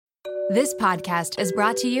This podcast is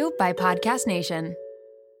brought to you by Podcast Nation.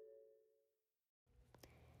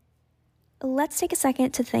 Let's take a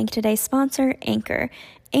second to thank today's sponsor, Anchor.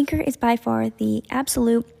 Anchor is by far the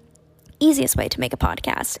absolute easiest way to make a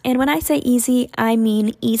podcast. And when I say easy, I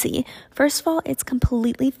mean easy. First of all, it's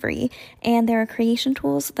completely free, and there are creation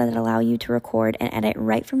tools that allow you to record and edit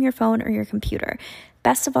right from your phone or your computer.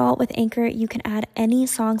 Best of all, with Anchor, you can add any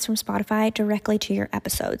songs from Spotify directly to your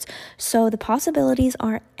episodes. So the possibilities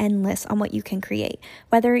are endless on what you can create.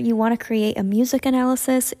 Whether you want to create a music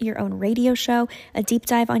analysis, your own radio show, a deep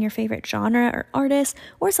dive on your favorite genre or artist,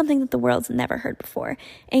 or something that the world's never heard before.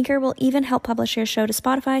 Anchor will even help publish your show to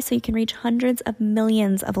Spotify so you can reach hundreds of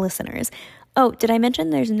millions of listeners. Oh, did I mention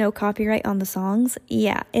there's no copyright on the songs?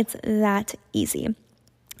 Yeah, it's that easy.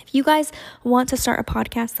 If you guys want to start a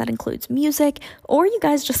podcast that includes music, or you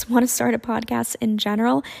guys just want to start a podcast in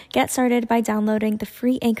general, get started by downloading the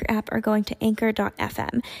free Anchor app or going to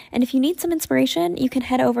anchor.fm. And if you need some inspiration, you can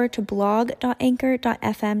head over to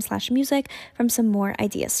blog.anchor.fm/music from some more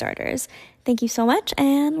idea starters. Thank you so much,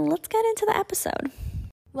 and let's get into the episode.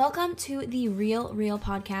 Welcome to the Real Real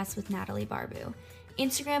podcast with Natalie Barbu.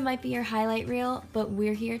 Instagram might be your highlight reel, but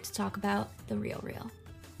we're here to talk about the real real.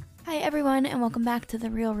 Hi everyone, and welcome back to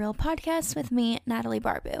the Real Real podcast with me, Natalie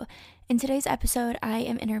Barbu. In today's episode, I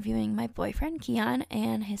am interviewing my boyfriend Kian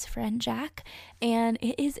and his friend Jack, and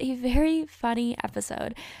it is a very funny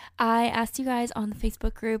episode. I asked you guys on the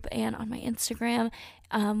Facebook group and on my Instagram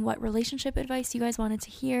what relationship advice you guys wanted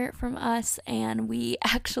to hear from us, and we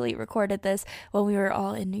actually recorded this when we were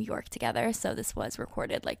all in New York together, so this was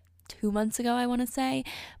recorded 2 months ago, I want to say,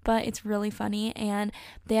 but it's really funny, and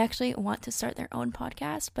they actually want to start their own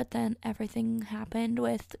podcast, but then everything happened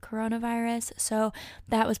with coronavirus, so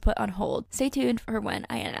that was put on hold. Stay tuned for when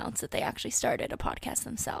I announce that they actually started a podcast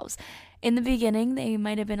themselves. In the beginning, they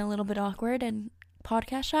might have been a little bit awkward and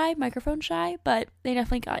podcast shy, microphone shy, but they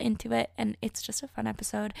definitely got into it, and it's just a fun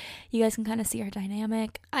episode. You guys can kind of see our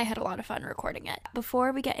dynamic. I had a lot of fun recording it.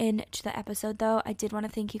 Before we get into the episode though, I did want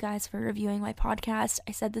to thank you guys for reviewing my podcast.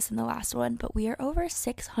 I said this in the last one, but we are over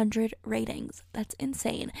 600 ratings. That's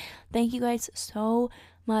insane. Thank you guys so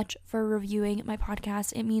much for reviewing my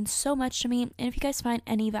podcast. It means so much to me, and if you guys find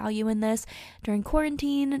any value in this during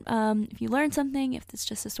quarantine, if you learned something, if it's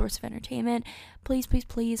just a source of entertainment, please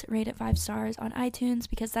rate it 5 stars on iTunes,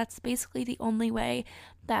 because that's basically the only way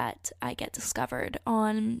that I get discovered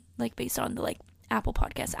on based on the Apple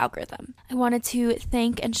Podcast algorithm. I wanted to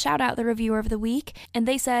thank and shout out the reviewer of the week, and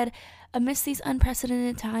they said, "Amidst these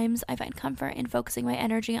unprecedented times, I find comfort in focusing my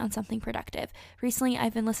energy on something productive. Recently,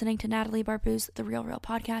 I've been listening to Natalie Barbu's The Real Real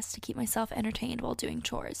podcast to keep myself entertained while doing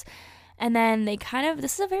chores." And then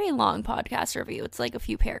this is a very long podcast review. It's a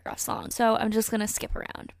few paragraphs long, so I'm just going to skip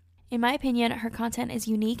around. In my opinion, her content is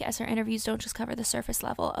unique, as her interviews don't just cover the surface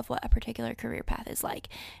level of what a particular career path is like.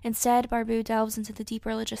 Instead, Barbu delves into the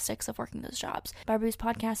deeper logistics of working those jobs. Barbu's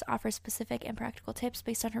podcast offers specific and practical tips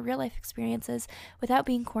based on her real-life experiences without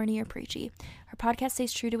being corny or preachy. Her podcast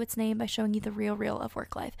stays true to its name by showing you the real real of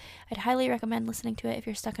work life. I'd highly recommend listening to it if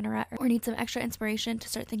you're stuck in a rut or need some extra inspiration to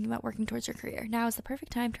start thinking about working towards your career. Now is the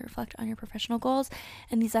perfect time to reflect on your professional goals,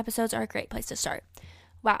 and these episodes are a great place to start.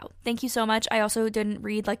 Wow, thank you so much. I also didn't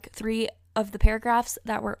read 3 of the paragraphs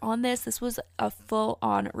that were on this. This was a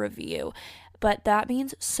full-on review, but that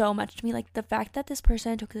means so much to me. The fact that this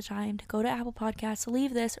person took the time to go to Apple Podcasts, to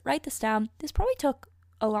leave this, write this down. This probably took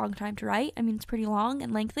a long time to write. I mean, it's pretty long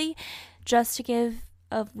and lengthy. Just to give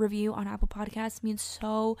a review on Apple Podcasts means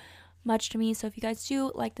so much to me. So if you guys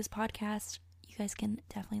do like this podcast, you guys can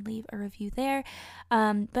definitely leave a review there.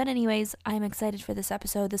 But anyways, I'm excited for this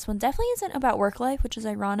episode. This one definitely isn't about work life, which is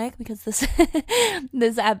ironic because this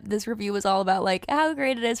this review was all about how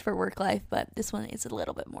great it is for work life, but this one is a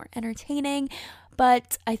little bit more entertaining.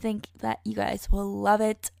 But I think that you guys will love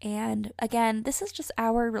it. And again, this is just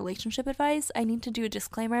our relationship advice. I need to do a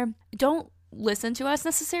disclaimer. Don't listen to us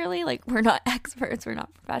necessarily. We're not experts, we're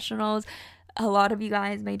not professionals. A lot of you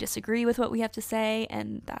guys may disagree with what we have to say,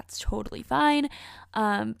 and that's totally fine.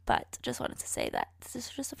 But just wanted to say that this is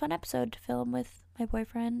just a fun episode to film with my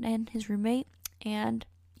boyfriend and his roommate. And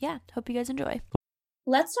yeah, hope you guys enjoy.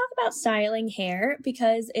 Let's talk about styling hair,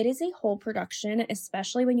 because it is a whole production,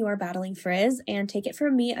 especially when you are battling frizz. And take it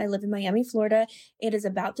from me, I live in Miami, Florida. It is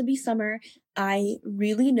about to be summer. I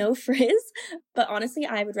really know frizz, but honestly,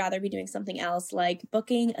 I would rather be doing something else, like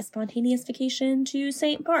booking a spontaneous vacation to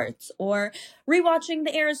St. Bart's or rewatching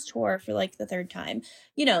the Eras tour for the 3rd time.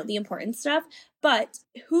 You know, the important stuff. But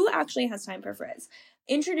who actually has time for frizz?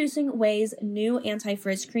 Introducing Ouai's new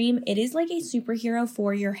anti-frizz cream. It is like a superhero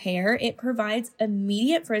for your hair. It provides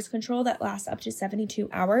immediate frizz control that lasts up to 72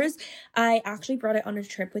 hours. I actually brought it on a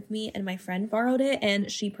trip with me and my friend borrowed it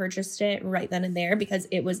and she purchased it right then and there because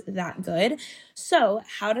it was that good. So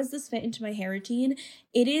how does this fit into my hair routine?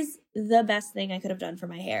 It is the best thing I could have done for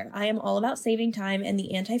my hair. I am all about saving time and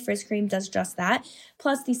the anti-frizz cream does just that.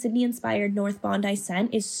 Plus the Sydney-inspired North Bondi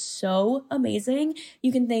scent is so amazing.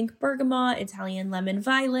 You can thank bergamot, Italian lemon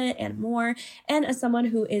violet, and more. And as someone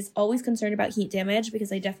who is always concerned about heat damage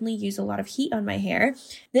because I definitely use a lot of heat on my hair,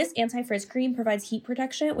 this anti-frizz cream provides heat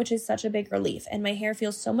protection, which is such a big relief, and my hair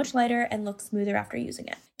feels so much lighter and looks smoother after using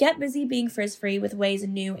it. Get busy being frizz-free with Ouai's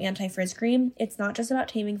new anti-frizz cream. It's not just about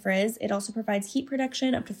taming frizz, it also provides heat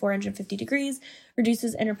protection up to 450 degrees,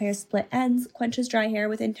 reduces and repairs split ends, quenches dry hair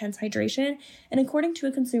with intense hydration, and according to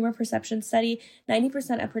a consumer perception study,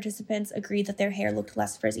 90% of participants agreed that their hair looked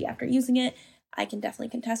less frizzy after using it. I can definitely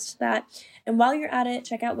contest to that. And while you're at it,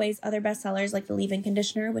 check out Ouai's other bestsellers like the leave-in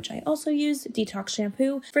conditioner, which I also use, detox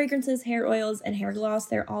shampoo, fragrances, hair oils, and hair gloss.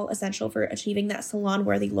 They're all essential for achieving that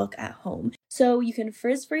salon-worthy look at home. So you can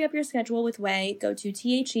frizz-free up your schedule with Ouai. Go to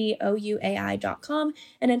theouai.com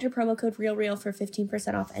and enter promo code REALREAL for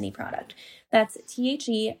 15% off any product. That's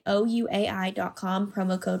theouai.com,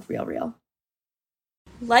 promo code REALREAL.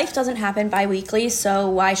 Life doesn't happen bi-weekly, so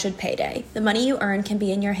why should payday? The money you earn can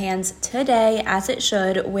be in your hands today, as it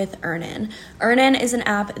should, with Earnin. Earnin is an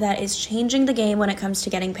app that is changing the game when it comes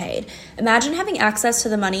to getting paid. Imagine having access to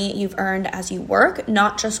the money you've earned as you work,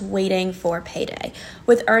 not just waiting for payday.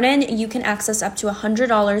 With Earnin, you can access up to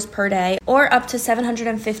 $100 per day or up to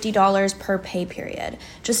 $750 per pay period.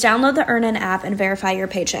 Just download the Earnin app and verify your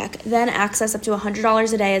paycheck. Then access up to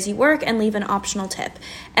 $100 a day as you work and leave an optional tip.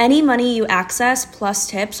 Any money you access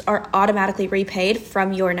plus tips are automatically repaid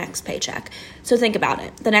from your next paycheck. So think about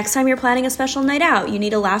it. The next time you're planning a special night out, you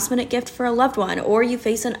need a last-minute gift for a loved one, or you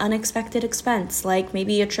face an unexpected expense, like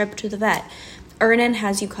maybe a trip to the vet. Earnin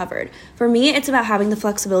has you covered. For me, it's about having the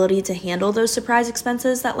flexibility to handle those surprise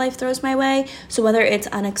expenses that life throws my way. So whether it's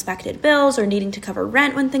unexpected bills or needing to cover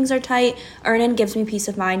rent when things are tight, Earnin gives me peace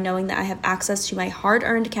of mind knowing that I have access to my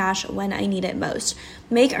hard-earned cash when I need it most.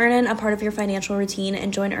 Make Earnin a part of your financial routine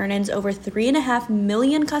and join Earnin's over 3.5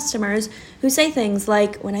 million customers who say things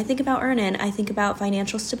like, when I think about Earnin, I think about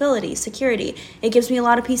financial stability, security. It gives me a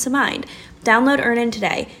lot of peace of mind. Download Earnin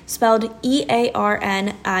today, spelled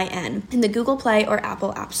EARNIN, in the Google Play or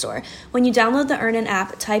Apple App Store. When you download the Earnin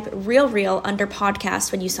app, type RealReal under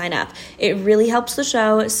podcast when you sign up. It really helps the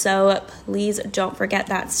show, so please don't forget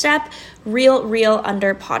that step. RealReal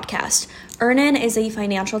under podcast. Earnin is a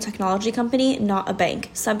financial technology company, not a bank.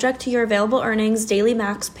 Subject to your available earnings, daily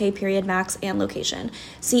max, pay period max, and location.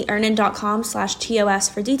 See earnin.com/TOS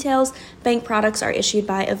for details. Bank products are issued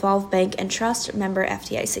by Evolve Bank and Trust, member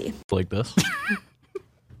FDIC. Like this.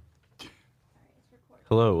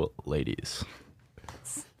 Hello, ladies.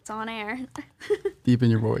 It's on air. Deep in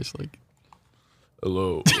your voice, like.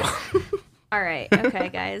 Hello. All right. Okay,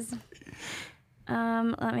 guys.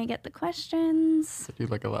 Let me get the questions. I do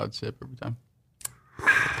like a loud sip every time.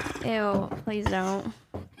 Ew, please don't.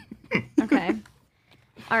 Okay.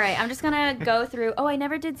 All right, I'm just gonna go through. Oh, I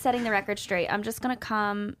never did setting the record straight. I'm just gonna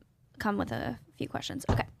come with a few questions.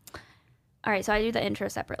 Okay. All right, so I do the intro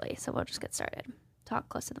separately, so we'll just get started. Talk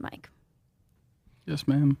close to the mic. Yes,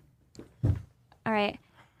 ma'am. All right.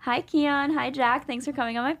 Hi, Kian. Hi, Jack. Thanks for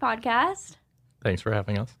coming on my podcast. Thanks for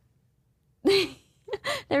having us.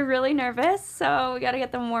 They're really nervous, so we got to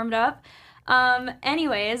get them warmed up.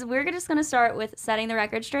 Anyways, we're just going to start with setting the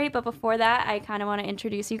record straight, but before that, I kind of want to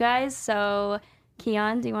introduce you guys. So,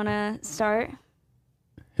 Kian, do you want to start?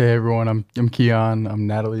 Hey, everyone. I'm Kian. I'm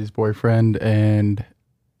Natalie's boyfriend, and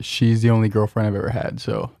she's the only girlfriend I've ever had,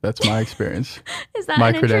 so that's my experience. Is that my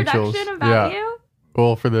an introduction about you?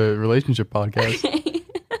 Well, for the relationship podcast. Okay.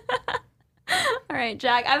 All right,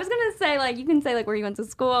 Jack. I was going to say, you can say, where you went to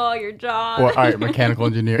school, your job. Well, all right, mechanical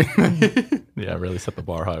engineering. Yeah, really set the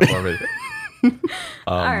bar high for me.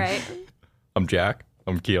 All right. I'm Jack.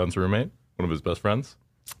 I'm Keon's roommate, one of his best friends.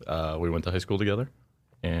 We went to high school together,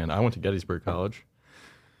 and I went to Gettysburg College,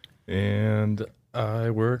 and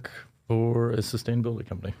I work for a sustainability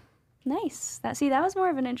company. Nice. That was more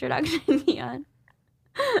of an introduction, Keon.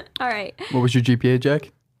 All right. What was your GPA,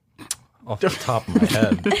 Jack? Off the top of my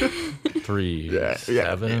head,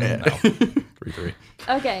 3.7. No, 3.3.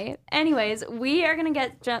 Okay. Anyways, we are gonna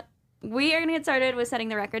get started with setting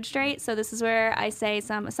the record straight. So this is where I say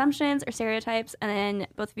some assumptions or stereotypes, and then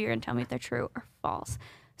both of you are gonna tell me if they're true or false.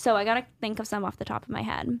 So I gotta think of some off the top of my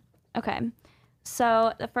head. Okay.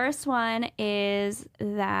 So the first one is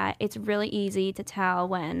that it's really easy to tell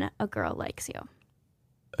when a girl likes you.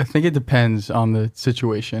 I think it depends on the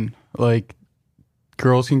situation. Like,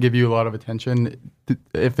 girls can give you a lot of attention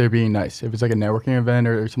if they're being nice. If it's like a networking event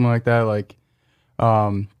or something like that, like,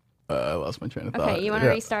 I lost my train of thought. Okay, you want to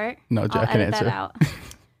restart? No, Jack can answer. That out.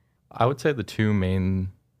 I would say the two main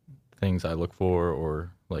things I look for,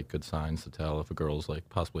 or like good signs to tell if a girl's like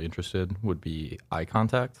possibly interested, would be eye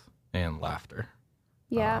contact and laughter.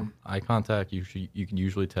 Yeah. Eye contact, you can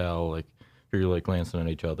usually tell, like, if you're like glancing at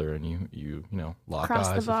each other and you lock Cross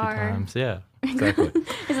the eyes a few bar. times. Yeah, exactly.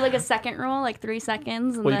 Is it like a second rule, like 3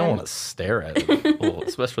 seconds? And Well, you then... don't want to stare at it. Well,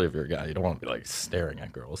 especially if you're a guy, you don't want to be like staring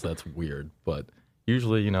at girls. That's weird. But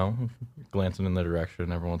usually, glancing in the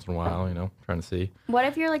direction every once in a while, trying to see. What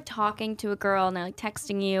if you're like talking to a girl and they're like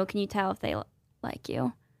texting you? Can you tell if they like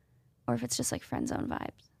you, or if it's just like friend zone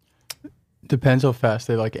vibes? Depends how fast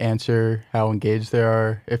they like answer, how engaged they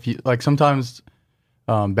are. If you like, sometimes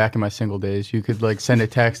back in my single days, you could like send a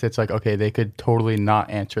text that's like, okay, they could totally not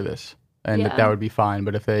answer this, and that would be fine.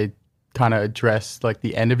 But if they kind of address like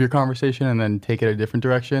the end of your conversation and then take it a different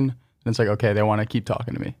direction, then it's like, okay, they want to keep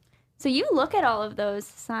talking to me. So you look at all of those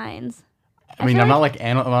signs. I mean, I'm not like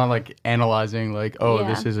I'm not like analyzing like, oh, Yeah.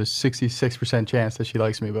 this is a 66% chance that she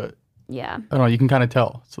likes me, but Yeah. I don't know. You can kind of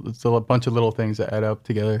tell. So it's a bunch of little things that add up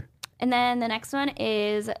together. And then the next one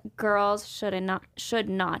is girls should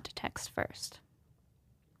not text first.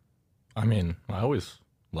 I mean, I always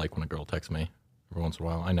like when a girl texts me every once in a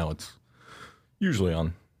while. I know it's usually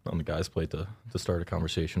on the guy's plate to start a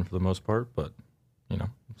conversation for the most part, but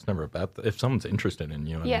it's never a bad if someone's interested in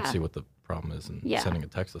you, I don't see what the problem is in sending a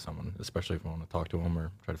text to someone, especially if I want to talk to them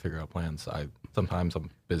or try to figure out plans. Sometimes I'm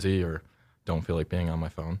busy or don't feel like being on my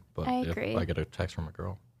phone, but if I get a text from a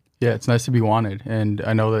girl. Yeah, it's nice to be wanted. And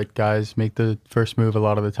I know that guys make the first move a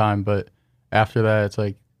lot of the time, but after that, it's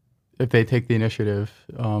like if they take the initiative,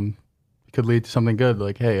 it could lead to something good.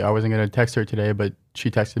 Like, hey, I wasn't going to text her today, but she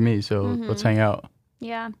texted me, so let's hang out.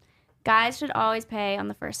 Yeah. Guys should always pay on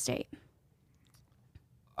the first date.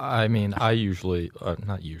 I mean, I always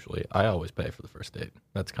pay for the first date.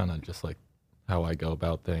 That's kind of just like how I go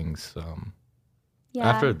about things.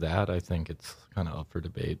 After that, I think it's kind of up for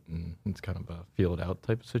debate, and it's kind of a feel it out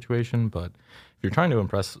type of situation. But if you're trying to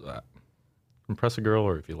impress a girl,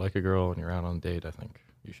 or if you like a girl and you're out on a date, I think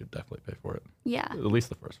you should definitely pay for it. Yeah. At least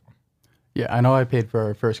the first one. Yeah, I know I paid for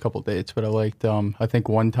our first couple dates, but I liked, I think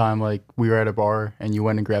one time, like, we were at a bar and you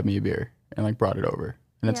went and grabbed me a beer and, like, brought it over.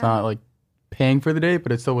 And it's not, like, paying for the date,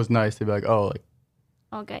 but it still was nice to be like, oh, like,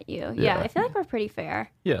 I'll get you. Yeah, I feel like we're pretty fair.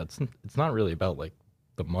 Yeah, it's not really about, like,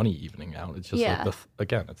 the money evening out. It's just,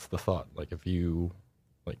 like, it's the thought. Like, if you,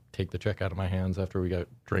 like, take the check out of my hands after we got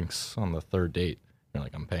drinks on the third date, you're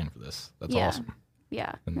like, I'm paying for this. That's awesome.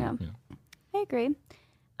 Yeah, And, I agree.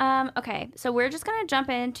 Okay, so we're just going to jump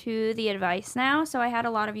into the advice now. So I had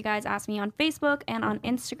a lot of you guys ask me on Facebook and on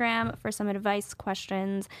Instagram for some advice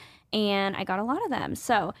questions, and I got a lot of them.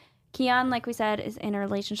 So Kian, like we said, is in a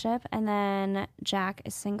relationship, and then Jack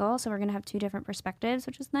is single. So we're going to have two different perspectives,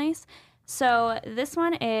 which is nice. So this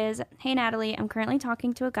one is, hey, Natalie, I'm currently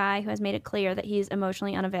talking to a guy who has made it clear that he's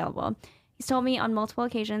emotionally unavailable. He's told me on multiple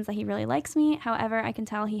occasions that he really likes me. However, I can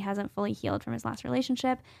tell he hasn't fully healed from his last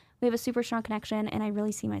relationship. We have a super strong connection, and I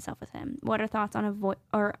really see myself with him. What are thoughts on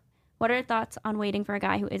waiting for a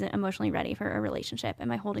guy who isn't emotionally ready for a relationship?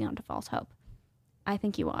 Am I holding on to false hope? I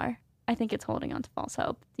think you are. I think it's holding on to false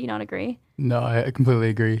hope. Do you not agree? No, I completely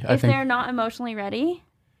agree. If they're not emotionally ready?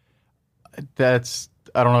 I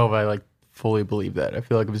don't know if I, like, fully believe that. I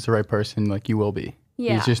feel like if it's the right person, like, you will be.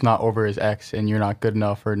 Yeah. He's just not over his ex, and you're not good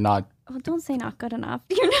enough or not. Oh, don't say not good enough.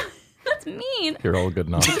 You're not. That's mean. You're all good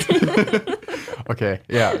enough. Okay,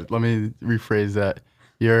 yeah, let me rephrase that.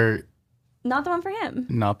 You're not the one for him.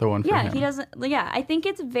 Not the one for him. Yeah, he doesn't. Yeah, I think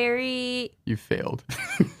it's very. You failed.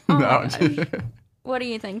 Oh No. my gosh. What do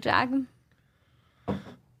you think, Jack?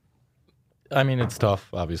 I mean, it's tough,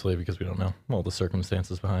 obviously, because we don't know all the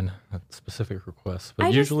circumstances behind that specific request. But I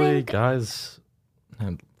just usually, think- guys,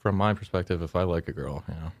 and from my perspective, if I like a girl,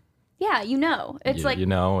 Yeah, it's like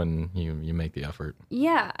and you make the effort.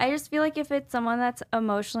 Yeah, I just feel like if it's someone that's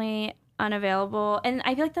emotionally unavailable, and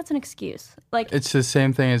I feel like that's an excuse. Like It's the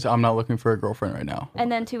same thing as I'm not looking for a girlfriend right now.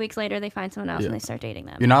 and then 2 weeks later they find someone else and they start dating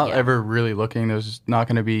them. You're not Yeah. ever really looking. There's not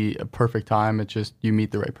going to be a perfect time. It's just you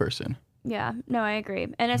meet the right person. Yeah, no, I agree.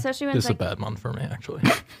 And especially when This it's is a like bad month for me, actually.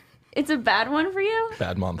 it's a bad one for you?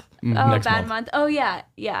 Bad month. Oh, Next bad month. Oh, yeah.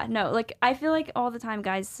 Yeah, no. Like, I feel like all the time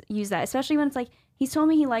guys use that, especially when it's like, he's told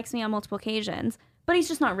me he likes me on multiple occasions, but he's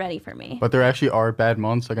just not ready for me. But there actually are bad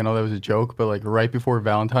months. Like, I know that was a joke, but like right before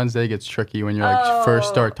Valentine's Day gets tricky when you're like first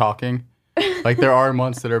start talking. Like there are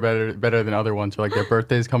months that are better than other ones. Or like their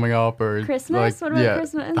birthday's coming up, or Christmas. Like, what about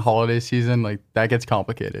Christmas? The holiday season, like that gets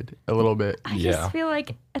complicated a little bit. I just feel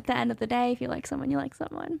like at the end of the day, if you like someone, you like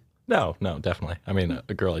someone. No, definitely. I mean,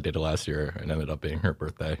 a girl I dated last year, it ended up being her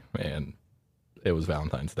birthday, and it was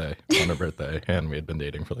Valentine's Day on her birthday, and we had been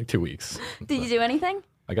dating for like 2 weeks. Did you do anything?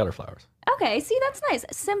 I got her flowers. Okay, see, that's nice.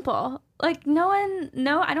 Simple. Like I don't think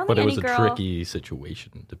any girl. But it was a tricky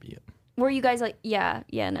situation to be in. Were you guys like, no,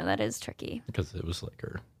 that is tricky. Because it was like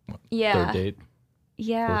her third date.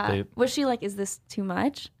 Yeah. Fourth date. Was she like, is this too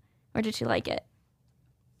much? Or did she like it?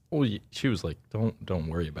 Well, she was like, don't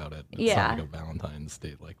worry about it. It's not like a Valentine's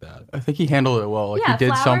date like that. I think he handled it well. Like he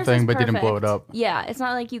did something but didn't blow it up. Yeah, it's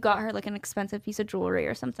not like you got her like an expensive piece of jewelry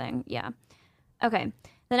or something. Yeah. Okay.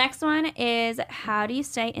 The next one is, how do you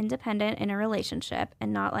stay independent in a relationship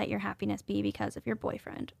and not let your happiness be because of your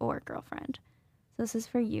boyfriend or girlfriend? So this is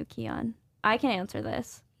for you, Kian. I can answer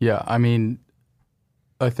this. Yeah, I mean,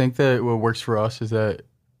 I think that what works for us is that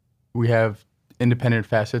we have independent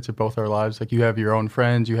facets of both our lives. Like you have your own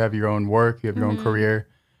friends, you have your own work, you have your own career.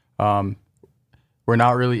 We're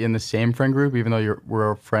not really in the same friend group, even though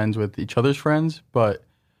we're friends with each other's friends. But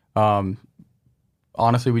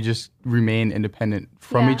honestly, we just remain independent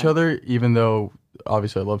from each other, even though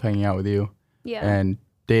obviously I love hanging out with you and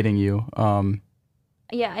dating you.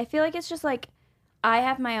 Yeah, I feel like it's just like I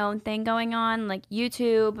have my own thing going on, like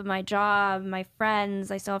YouTube, my job, my friends.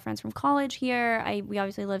 I still have friends from college here. We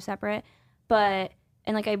obviously live separate, and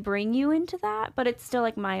like I bring you into that, but it's still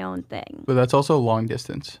like my own thing. But that's also long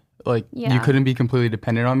distance. Like you couldn't be completely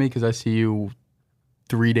dependent on me because I see you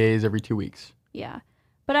 3 days every 2 weeks. Yeah,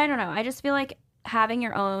 but I don't know. I just feel like having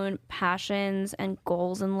your own passions and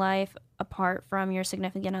goals in life apart from your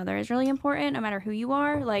significant other is really important, no matter who you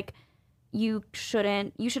are. Like you should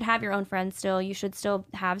have your own friends still. You should still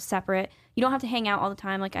have separate. You don't have to hang out all the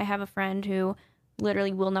time. Like I have a friend who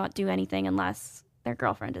literally will not do anything unless their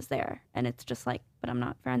girlfriend is there. And it's just like, but I'm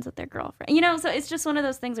not friends with their girlfriend. So it's just one of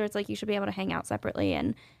those things where it's like you should be able to hang out separately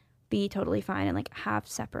and be totally fine and like have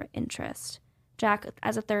separate interests. Jack,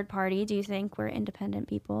 as a third party, do you think we're independent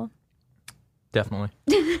people? Definitely.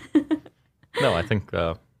 No, I think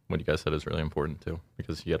what you guys said is really important too,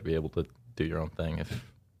 because you got to be able to do your own thing. If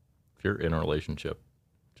you're in a relationship,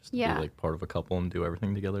 just to be like part of a couple and do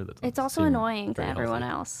everything together. It's also annoying to everyone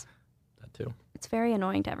else. That too. It's very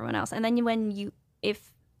annoying to everyone else. And then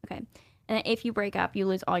if you break up, you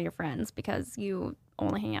lose all your friends because you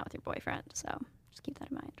only hang out with your boyfriend. So just keep that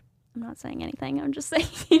in mind. I'm not saying anything. I'm just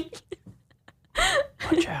saying.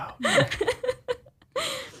 Watch out.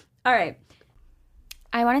 All right.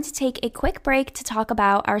 I wanted to take a quick break to talk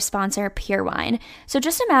about our sponsor, Pure Wine. So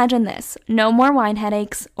just imagine this. No more wine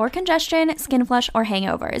headaches or congestion, skin flush, or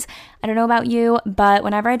hangovers. I don't know about you, but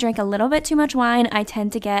whenever I drink a little bit too much wine, I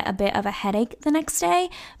tend to get a bit of a headache the next day.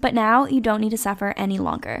 But now you don't need to suffer any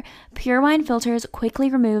longer. Pure Wine Filters quickly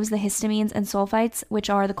removes the histamines and sulfites, which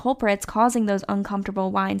are the culprits causing those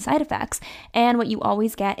uncomfortable wine side effects. And what you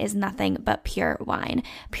always get is nothing but pure wine.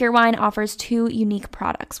 Pure Wine offers 2 unique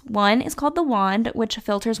products. One is called the Wand, which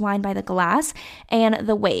filters wine by the glass, and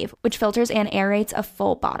the Wave, which filters and aerates a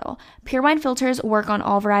full bottle. Pure Wine filters work on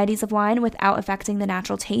all varieties of wine without affecting the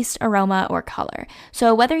natural taste, aroma, or color.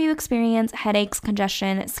 So whether you experience headaches,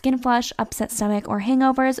 congestion, skin flush, upset stomach, or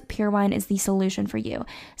hangovers, Pure Wine is the solution for you.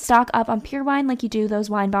 Stock up on Pure Wine like you do those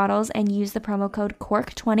wine bottles and use the promo code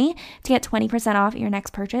CORK20 to get 20% off your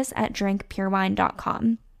next purchase at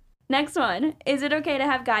drinkpurewine.com. Next one. Is it okay to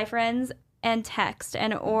have guy friends and text,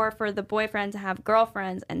 or for the boyfriend to have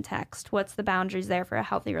girlfriends and text? What's the boundaries there for a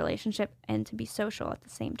healthy relationship and to be social at the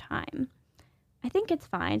same time? I think it's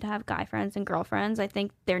fine to have guy friends and girlfriends. I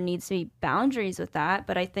think there needs to be boundaries with that,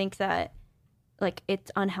 but I think that like it's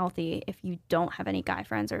unhealthy if you don't have any guy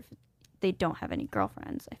friends or if they don't have any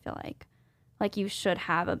girlfriends. I feel like you should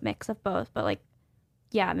have a mix of both, but like,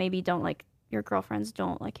 yeah, maybe don't like your girlfriends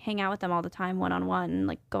don't like hang out with them all the time one-on-one and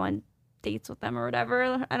like go on dates with them or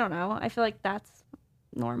whatever. I don't know. I feel like that's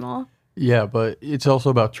normal. Yeah, but it's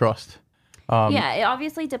also about trust. Yeah, it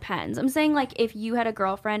obviously depends. I'm saying like if you had a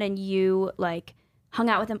girlfriend and you like hung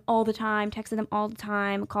out with them all the time, texted them all the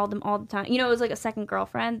time, called them all the time, it was like a second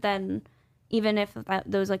girlfriend, then even if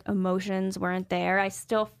those like emotions weren't there, I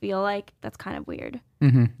still feel like that's kind of weird.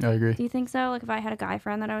 I agree. Do you think so? Like if I had a guy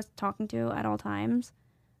friend that I was talking to at all times,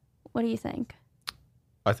 what do you think?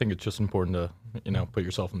 I think it's just important to, put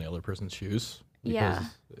yourself in the other person's shoes. Because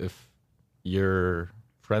if you're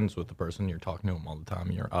friends with the person, you're talking to them all the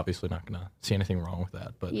time, you're obviously not going to see anything wrong with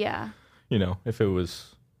that. But, if it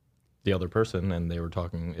was the other person and they were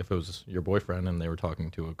talking, if it was your boyfriend and they were talking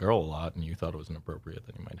to a girl a lot and you thought it was inappropriate,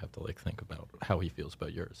 then you might have to like think about how he feels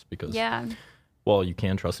about yours, because well, you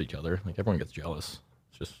can trust each other. Like everyone gets jealous.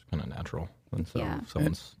 It's just kind of natural. And so if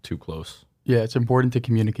someone's too close. Yeah, it's important to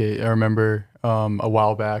communicate. I remember a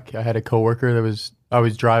while back, I had a coworker I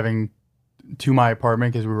was driving to my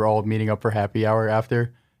apartment because we were all meeting up for happy hour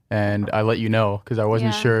after, and I let you know because I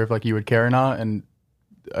wasn't sure if like you would care or not, and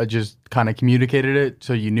I just kind of communicated it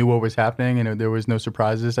so you knew what was happening and there was no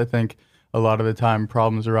surprises. I think a lot of the time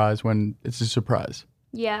problems arise when it's a surprise.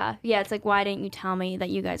 Yeah, it's like, why didn't you tell me that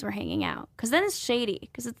you guys were hanging out? Because then it's shady.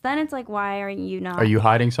 Because then it's like, why are you not? Are you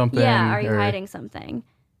hiding something? Yeah, are you hiding something?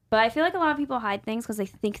 But I feel like a lot of people hide things because they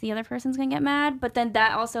think the other person's going to get mad. But then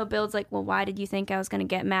that also builds like, well, why did you think I was going to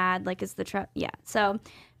get mad? Like, is the yeah. So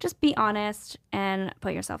just be honest and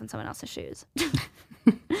put yourself in someone else's shoes.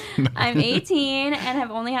 I'm 18 and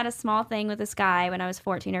have only had a small thing with this guy when I was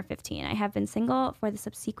 14 or 15. I have been single for the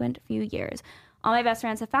subsequent few years. All my best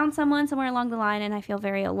friends have found someone somewhere along the line, and I feel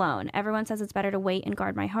very alone. Everyone says it's better to wait and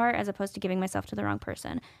guard my heart as opposed to giving myself to the wrong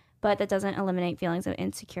person. But that doesn't eliminate feelings of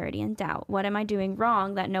insecurity and doubt. What am I doing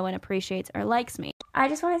wrong that no one appreciates or likes me? I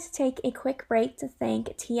just wanted to take a quick break to thank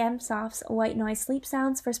TM Soft's White Noise Sleep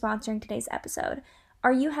Sounds for sponsoring today's episode.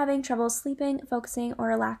 Are you having trouble sleeping, focusing, or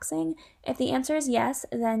relaxing? If the answer is yes,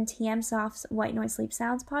 then TM Soft's White Noise Sleep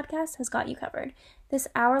Sounds podcast has got you covered. This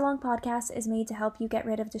hour-long podcast is made to help you get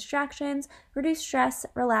rid of distractions, reduce stress,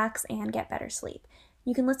 relax, and get better sleep.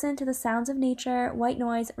 You can listen to the sounds of nature, white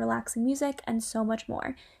noise, relaxing music, and so much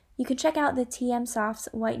more. You can check out the TM Soft's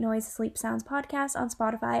White Noise Sleep Sounds podcast on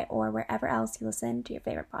Spotify or wherever else you listen to your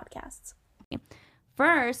favorite podcasts.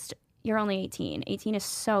 First, you're only 18. 18 is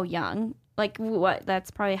so young. Like, what?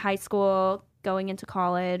 That's probably high school, going into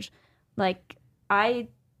college. Like, I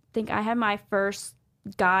think I had my first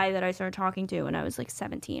guy that I started talking to when I was like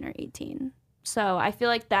 17 or 18. So I feel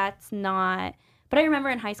like that's not... But I remember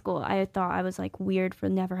in high school, I thought I was like weird for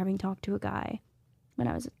never having talked to a guy when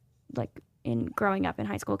I was like growing up in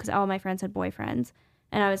high school because all my friends had boyfriends.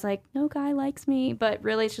 And I was like, no guy likes me. But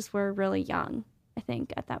really, it's just we're really young, I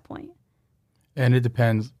think, at that point. And it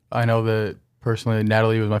depends. I know that personally,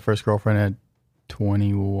 Natalie was my first girlfriend at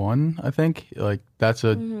 21, I think. Like, that's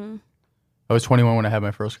a... Mm-hmm. I was 21 when I had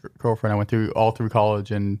my first girlfriend. I went through all through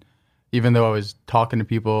college, and even though I was talking to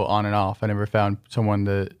people on and off, I never found someone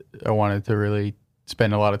that I wanted to really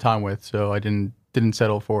spend a lot of time with. So I didn't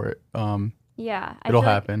settle for it. Yeah, it'll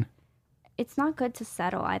happen. It's not good to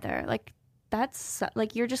settle either. Like, that's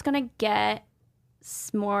like you're just gonna get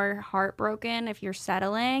more heartbroken if you're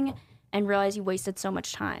settling and realize you wasted so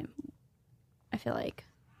much time. I feel like.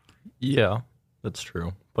 Yeah, that's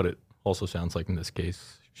true. But it also sounds like in this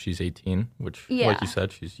case, she's 18, which, like you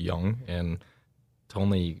said, she's young. And to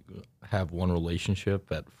only have one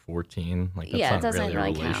relationship at 14, like that's not really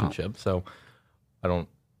a relationship. Count. So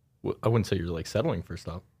I wouldn't say you're like settling for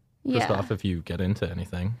stuff. First off, if you get into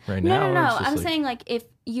anything now. No. I'm saying like if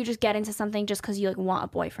you just get into something just because you like want a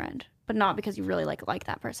boyfriend, but not because you really like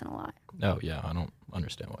that person a lot. Oh, yeah. I don't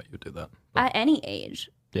understand why you would do that. But at any age.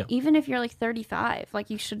 Yeah. Even if you're like 35, like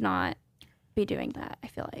you should not be doing that, I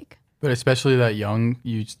feel like. But especially that young,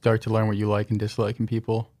 you start to learn what you like and dislike in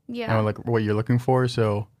people. Yeah. And like what you're looking for.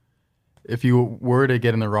 So if you were to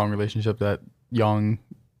get in the wrong relationship that young,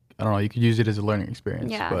 I don't know, you could use it as a learning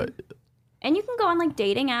experience. Yeah. But and you can go on like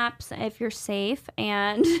dating apps if you're safe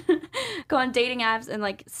and go on dating apps and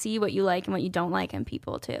like see what you like and what you don't like in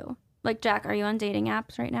people too. Like, Jack, are you on dating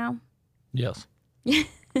apps right now? Yes.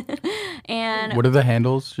 And what are the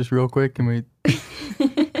handles? Just real quick, can we?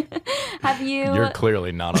 Have you? You're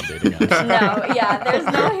clearly not on dating apps. No, yeah, there's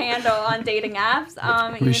no handle on dating apps.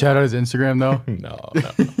 Can we shout out his Instagram though? No.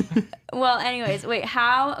 Well, anyways, wait.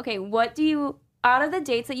 What do you? Out of the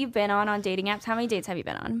dates that you've been on dating apps, how many dates have you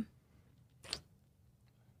been on?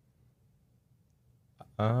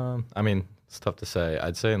 I mean, it's tough to say.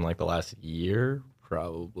 I'd say in like the last year,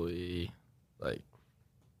 probably like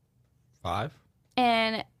 5.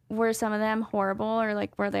 And were some of them horrible, or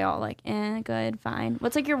like were they all like, good, fine?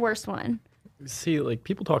 What's like your worst one? See, like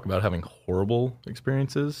people talk about having horrible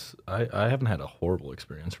experiences. I haven't had a horrible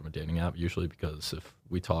experience from a dating app, usually because if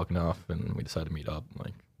we talk enough and we decide to meet up,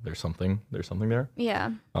 like there's something there.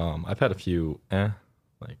 Yeah. I've had a few,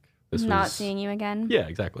 like this not was, seeing you again. Yeah,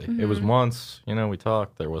 exactly. Mm-hmm. It was once, we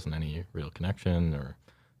talked. There wasn't any real connection, or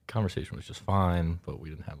conversation was just fine, but we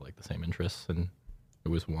didn't have like the same interests. And it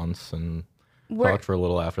was once, and talked for a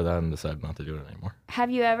little after that, and decided not to do it anymore.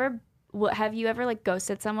 Have you ever like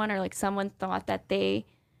ghosted someone, or like someone thought that they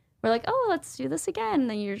were like, oh, let's do this again, and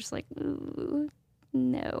then you're just like, ooh,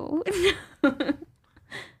 no.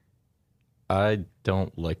 I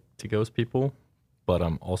don't like to ghost people, but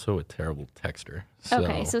I'm also a terrible texter.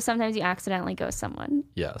 Okay, so sometimes you accidentally ghost someone.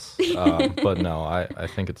 Yes. But no, I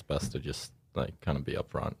think it's best to just like kind of be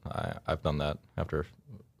upfront. I've done that after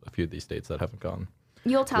a few of these dates that haven't gone.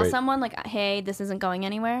 You'll tell great. someone like, hey, this isn't going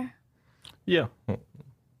anywhere? Yeah.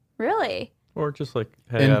 Really? Or just like,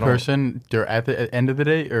 hey, in person at the end of the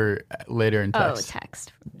day or later in text? Oh,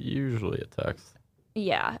 text. Usually a text.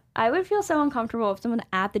 Yeah. I would feel so uncomfortable if someone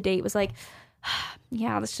at the date was like,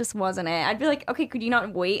 yeah, this just wasn't it. I'd be like, okay, could you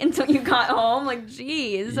not wait until you got home? Like,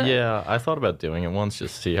 geez. Yeah, I thought about doing it once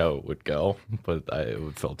just to see how it would go, but it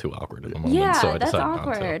would feel too awkward in the moment, Yeah, so I that's decided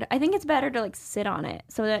awkward. not to. I think it's better to like sit on it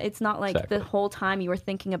so that it's not like Exactly. the whole time you were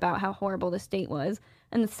thinking about how horrible this date was,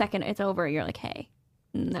 and the second it's over, you're like, hey,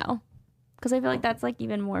 no. Because I feel like that's like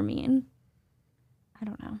even more mean. I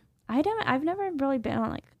don't know. I've never really been on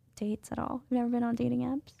like dates at all. I've never been on dating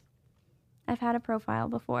apps. I've had a profile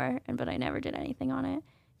before, but I never did anything on it.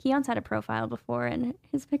 Kian's had a profile before, and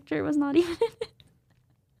his picture was not even in it.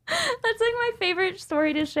 That's like my favorite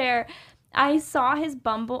story to share. I saw his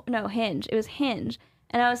Hinge. It was Hinge.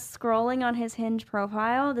 And I was scrolling on his Hinge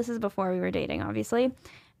profile. This is before we were dating, obviously.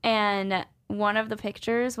 And one of the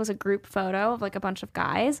pictures was a group photo of like a bunch of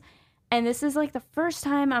guys. And this is like the first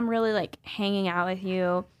time I'm really like hanging out with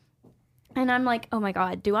you. And I'm like, oh my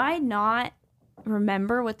God, do I not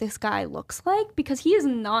remember what this guy looks like? Because he is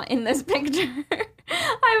not in this picture. I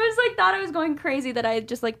was like, thought I was going crazy that I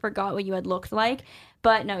just like forgot what you had looked like.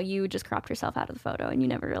 But no, you just cropped yourself out of the photo and you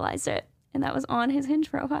never realized it. And that was on his Hinge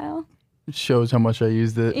profile. It shows how much I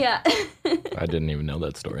used it. Yeah. I didn't even know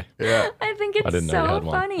that story. Yeah. I think it's didn't know you so had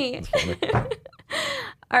one. funny. That's funny.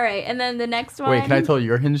 All right. And then the next one. Wait, can I tell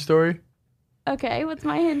your Hinge story? Okay. What's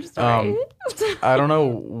my Hinge story? I don't know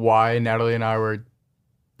why Natalie and I were,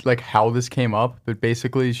 like, how this came up, but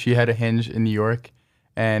basically she had a Hinge in New York,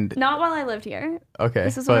 and Not while I lived here. okay,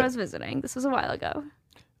 This is but when I was visiting. This was a while ago.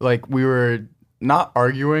 like we were not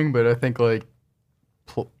arguing, but I think like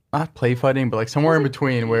not play fighting, but like somewhere in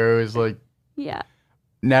between where it was like Yeah.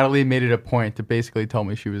 Natalie made it a point to basically tell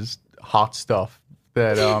me she was hot stuff,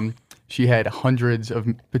 that she had hundreds of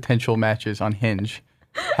potential matches on Hinge,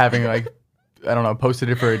 having like I don't know, posted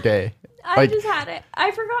it for a day. I just had it.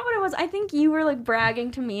 I forgot what it was. I think you were like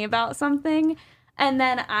bragging to me about something. And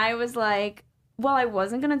then I was like, well, I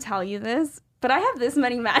wasn't going to tell you this, but I have this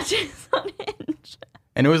many matches on Hinge.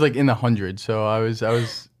 And it was like in the hundreds, so I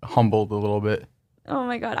was humbled a little bit. Oh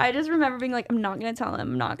my God. I just remember being like, I'm not going to tell him.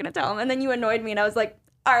 I'm not going to tell him. And then you annoyed me and I was like,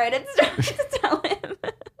 all right, it's time to tell him.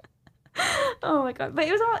 Oh my God. But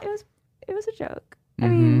it was a joke. I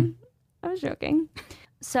mean, I was joking.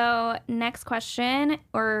 So next question,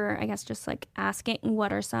 or I guess just like asking,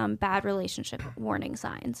 what are some bad relationship warning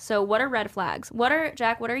signs? So what are red flags? What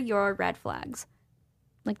are your red flags?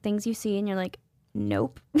 Like things you see and you're like,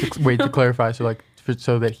 nope. Wait, to clarify, so like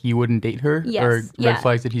so that he wouldn't date her? Yes, Or red yeah.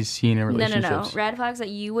 flags that he's seen in relationships? No. Red flags that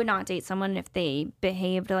you would not date someone if they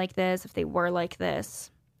behaved like this, if they were like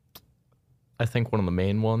this. I think one of the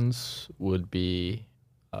main ones would be,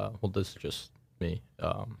 this is just me,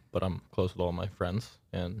 but I'm close with all my friends,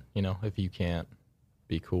 and you know, if you can't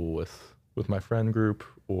be cool with my friend group,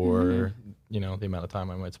 or you know, the amount of time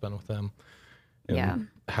I might spend with them, and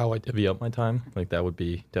how I divvy up my time, like that would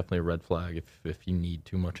be definitely a red flag. If you need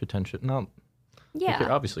too much attention, like,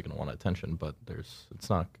 you're obviously gonna want attention, but it's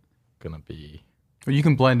not gonna be. Well, you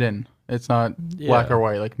can blend in. It's not black or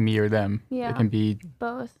white, like me or them. Yeah. It can be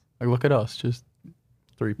Both. like, look at us, just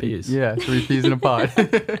 3 Ps. Yeah, 3 peas in a pod.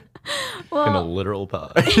 Well, In a literal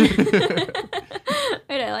pod. Wait,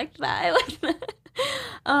 I liked that.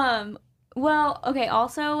 Well, okay,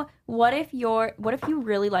 also, what if you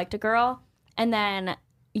really liked a girl and then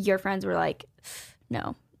your friends were like,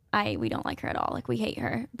 no, we don't like her at all. Like, we hate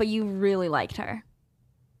her, but you really liked her.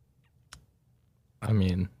 I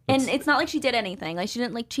mean, And it's not like she did anything. Like, she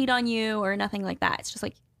didn't like cheat on you or nothing like that. It's just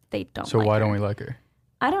like they don't So like why her. don't we like her?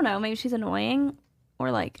 I don't know. Maybe she's annoying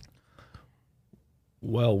or like.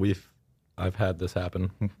 well, I've had this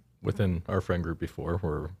happen within our friend group before,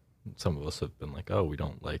 where some of us have been like, oh, we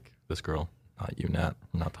don't like this girl. Not you, Nat.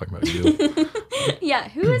 I'm not talking about you. Yeah,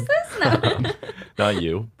 who is this? No. Not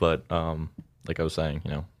you, but like I was saying,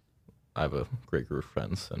 you know, I have a great group of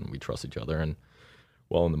friends and we trust each other. And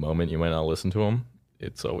while in the moment you might not listen to them,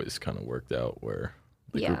 it's always kind of worked out where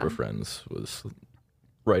the group of friends was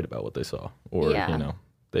right about what they saw, or you know,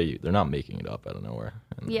 they're not making it up out of nowhere,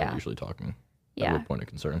 and they're usually talking at a point of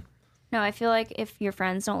concern. No, I feel like if your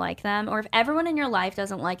friends don't like them, or if everyone in your life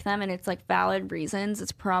doesn't like them and it's like valid reasons,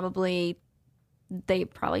 it's probably, they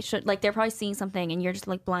probably should, like they're probably seeing something and you're just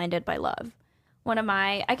like blinded by love. one of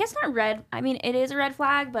my, I guess not red, I mean, it is a red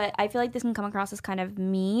flag, but I feel like this can come across as kind of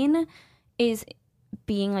mean, is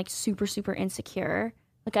being like super, super insecure.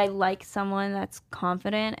 Like I like someone that's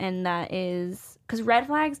confident and that is, because red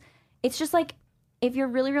flags, it's just like, if you're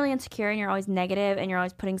really, really insecure and you're always negative and you're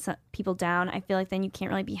always putting people down, I feel like then you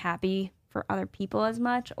can't really be happy for other people as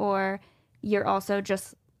much, or you're also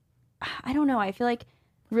just, I don't know, I feel like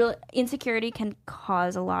real insecurity can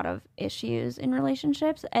cause a lot of issues in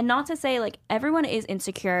relationships. And not to say like everyone is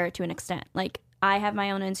insecure to an extent. Like I have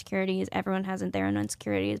my own insecurities, everyone has their own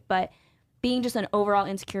insecurities, but being just an overall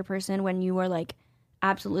insecure person when you are like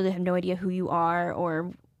absolutely have no idea who you are,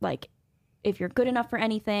 or like if you're good enough for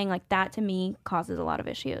anything, like that to me causes a lot of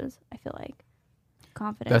issues. I feel like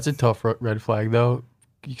confidence. That's a tough red flag though,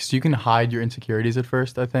 because you can hide your insecurities at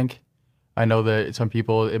first, I think. I know that some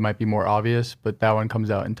people, it might be more obvious, but that one comes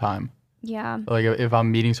out in time. Yeah. Like if I'm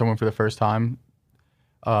meeting someone for the first time,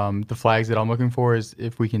 the flags that I'm looking for is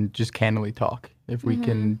if we can just candidly talk, if we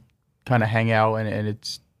can kind of hang out and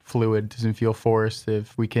it's fluid, doesn't feel forced,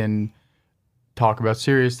 if we can talk about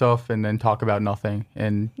serious stuff and then talk about nothing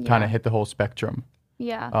and kind of hit the whole spectrum.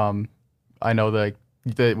 Yeah. I know that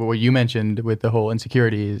what you mentioned with the whole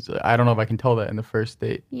insecurities, I don't know if I can tell that in the first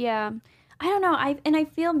date. Yeah. I don't know. I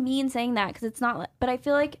feel mean saying that because it's not, but I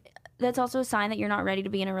feel like that's also a sign that you're not ready to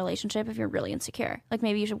be in a relationship if you're really insecure. Like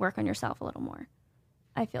maybe you should work on yourself a little more,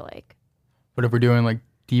 I feel like. But if we're doing like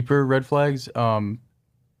deeper red flags, to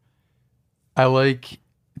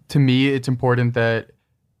me, it's important that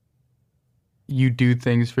you do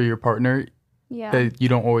things for your partner that you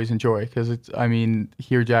don't always enjoy. Because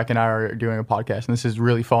here Jack and I are doing a podcast and this is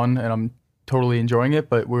really fun and I'm totally enjoying it,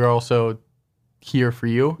 but we're also here for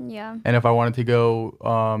you. Yeah. And if I wanted to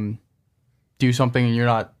go do something and you're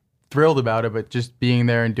not thrilled about it, but just being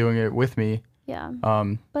there and doing it with me. Yeah.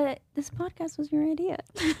 But this podcast was your idea.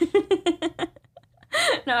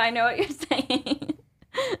 No, I know what you're saying.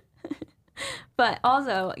 But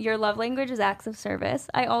also, your love language is acts of service.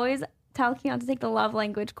 I always tell Kian to take the love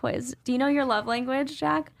language quiz. Do you know your love language,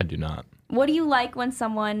 Jack? I do not. What do you like when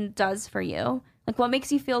someone does for you? Like, what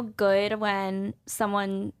makes you feel good when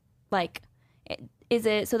someone, like, is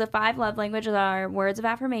it, so the 5 love languages are words of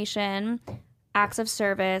affirmation, acts of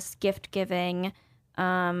service, gift giving,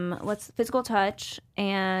 physical touch,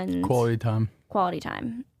 and quality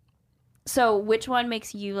time. So which one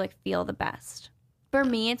makes you like feel the best? For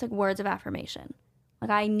me, it's like words of affirmation.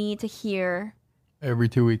 Like I need to hear every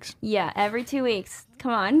 2 weeks. Yeah, every 2 weeks.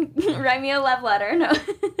 Come on, write me a love letter. No,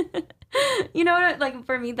 you know what? Like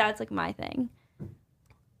for me, that's like my thing.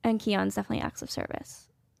 And Kian's definitely acts of service,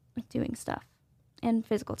 like doing stuff, and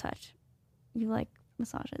physical touch. You like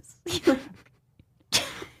massages.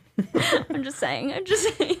 I'm just saying.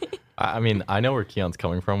 I mean, I know where Kian's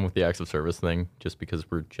coming from with the acts of service thing, just because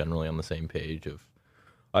we're generally on the same page of,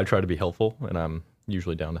 I try to be helpful, and I'm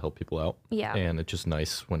usually down to help people out. Yeah. And it's just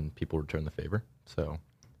nice when people return the favor. So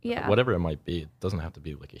yeah, whatever it might be, it doesn't have to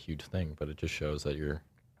be like a huge thing, but it just shows that you're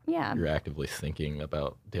actively thinking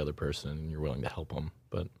about the other person and you're willing to help them.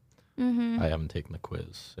 But I haven't taken the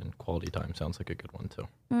quiz, and quality time sounds like a good one too.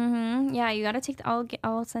 Yeah, you got to take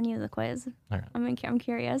I'll send you the quiz. All right. I'm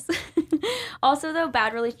curious. Also, though,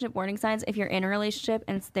 bad relationship warning signs, if you're in a relationship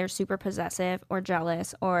and they're super possessive or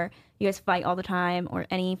jealous, or you guys fight all the time, or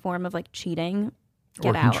any form of like cheating,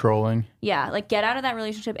 get out. Controlling. Yeah, like get out of that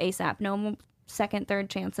relationship ASAP. No second, third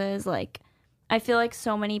chances. Like, I feel like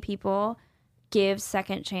so many people give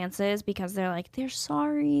second chances because they're like, they're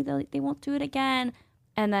sorry, they won't do it again.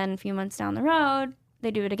 And then a few months down the road,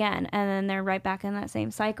 they do it again. And then they're right back in that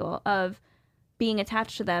same cycle of being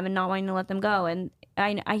attached to them and not wanting to let them go. And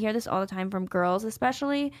I hear this all the time from girls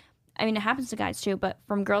especially. I mean, it happens to guys too, but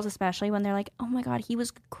from girls especially, when they're like, oh my God, he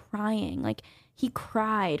was crying. Like, he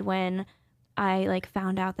cried when I like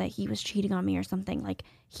found out that he was cheating on me or something. Like,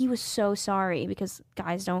 he was so sorry, because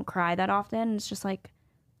guys don't cry that often. It's just like,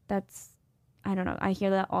 I don't know. I hear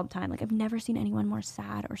that all the time. Like, I've never seen anyone more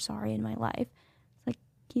sad or sorry in my life.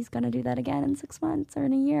 He's going to do that again in 6 months or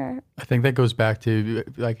in a year. I think that goes back to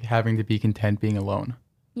like having to be content being alone.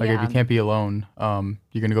 Like if you can't be alone,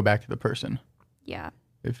 you're going to go back to the person. Yeah.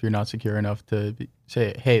 If you're not secure enough to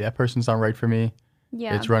say, hey, that person's not right for me.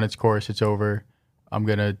 Yeah. It's run its course. It's over. I'm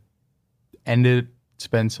going to end it,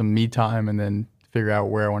 spend some me time, and then figure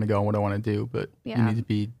out where I want to go and what I want to do. But you need to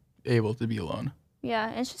be able to be alone.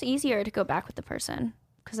 Yeah. It's just easier to go back with the person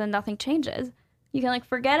because then nothing changes. You can like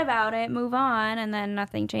forget about it, move on, and then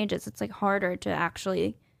nothing changes. It's like harder to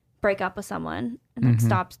actually break up with someone and like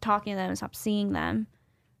stop talking to them and stop seeing them.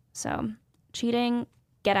 So cheating,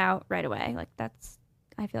 get out right away. Like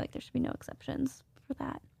I feel like there should be no exceptions for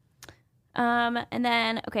that. And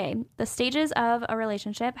then, okay, the stages of a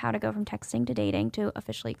relationship, how to go from texting to dating to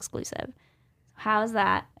officially exclusive. How's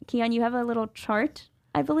that? Kian, you have a little chart,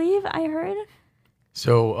 I believe I heard.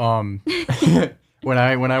 So when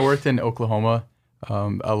I worked in Oklahoma,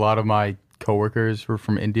 a lot of my coworkers were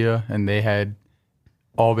from India, and they had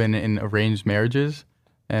all been in arranged marriages,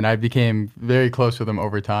 and I became very close with them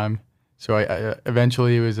over time. So I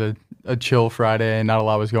eventually, it was a chill Friday, and not a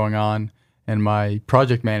lot was going on. And my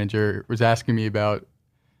project manager was asking me about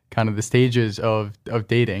kind of the stages of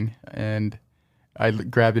dating. And I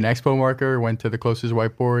grabbed an expo marker, went to the closest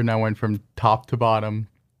whiteboard, and I went from top to bottom.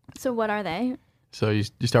 So what are they? So you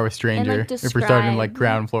start with stranger. And, like, if we're starting like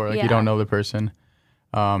ground floor, like yeah. you don't know the person.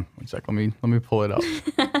 One sec, let me pull it up.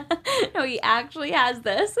 No, he actually has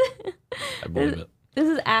this. I believe it. This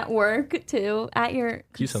is at work too, at your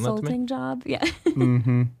Can you send that to me? consulting job. Yeah.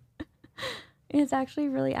 Mm-hmm. It's actually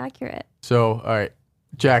really accurate. So, all right,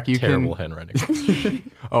 Jack, you Terrible can. handwriting.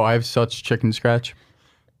 Oh, I have such chicken scratch.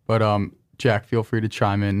 But Jack, feel free to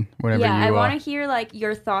chime in whenever Yeah, you. I want to hear like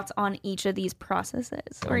your thoughts on each of these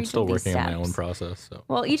processes. Or I'm each still of these working on my steps. own process. So.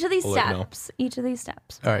 Well, each of these I'll let you know. steps. Each of these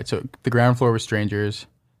steps. All right, so the ground floor was strangers.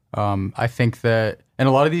 I think that, and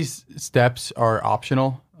a lot of these steps are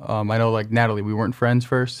optional. I know, like Natalie, we weren't friends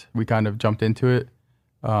first. We kind of jumped into it.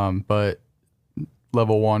 But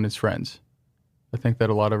level 1 is friends. I think that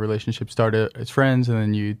a lot of relationships start as friends, and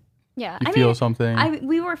then you feel something.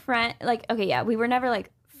 We were friends. Like, okay, yeah, we were never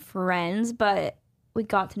like friends, but we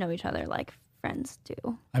got to know each other like friends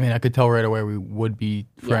do. I mean, I could tell right away we would be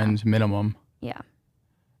friends minimum. Yeah.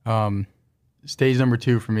 Stage number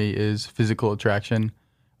 2 for me is physical attraction.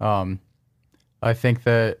 I think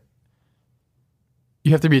that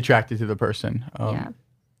you have to be attracted to the person. Yeah.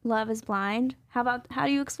 Love is blind. How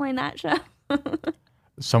do you explain that show?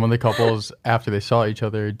 Some of the couples, after they saw each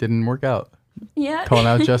other, didn't work out. Yeah. Calling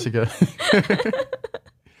out Jessica.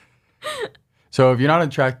 So if you're not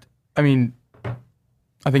attracted, I mean,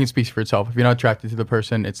 I think it speaks for itself. If you're not attracted to the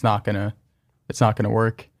person, it's not gonna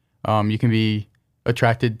work. You can be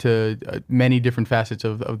attracted to many different facets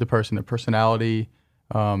of the person, their personality,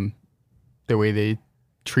 the way they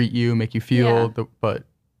treat you, make you feel. Yeah. But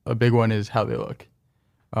a big one is how they look.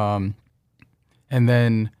 And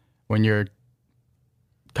then when you're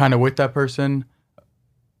kind of with that person,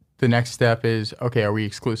 the next step is, okay, are we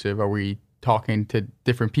exclusive? Are we talking to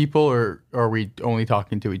different people, or are we only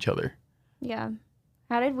talking to each other? Yeah.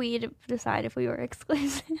 How did we decide if we were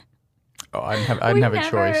exclusive? Oh, I didn't have a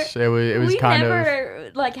choice. It was kind of. We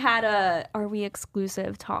never like had a "are we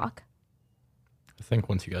exclusive" talk. I think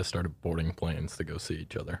once you guys started boarding planes to go see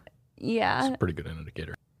each other, Yeah. it's a pretty good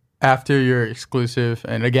indicator. After you're exclusive,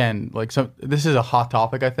 and again, like this is a hot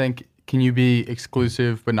topic, I think. Can you be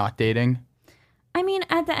exclusive but not dating? I mean,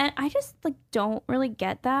 at the end, I just like don't really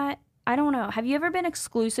get that. I don't know. Have you ever been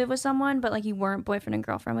exclusive with someone, but like you weren't boyfriend and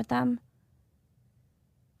girlfriend with them?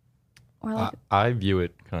 Or like I view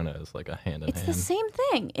it kind of as like a hand in it's hand. the same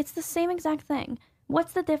thing. It's the same exact thing.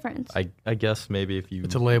 What's the difference? I guess maybe if you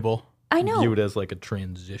It's a label. I know. view it as like a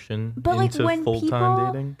transition But like into when full-time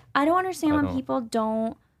people, dating. I don't understand when don't. people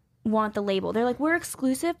don't want the label. They're like, we're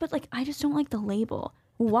exclusive, but like I just don't like the label.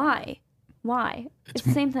 Why? It's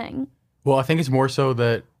the same thing. Well, I think it's more so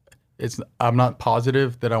that I'm not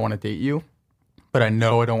positive that I want to date you, but I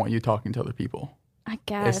know I don't want you talking to other people. I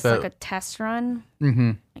guess like a test run.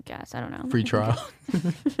 Mm-hmm. I guess I don't know. Free trial.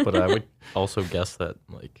 But I would also guess that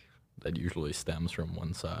like that usually stems from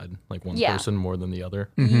one side, like one Yeah. person more than the other.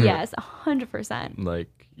 Mm-hmm. Yes, 100%.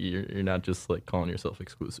 Like you're not just like calling yourself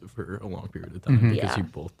exclusive for a long period of time because Yeah. you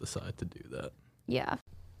both decide to do that. Yeah.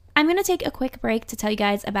 I'm going to take a quick break to tell you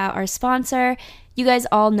guys about our sponsor. You guys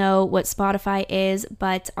all know what Spotify is,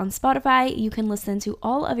 but on Spotify, you can listen to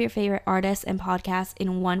all of your favorite artists and podcasts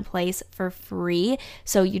in one place for free.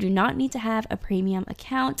 So you do not need to have a premium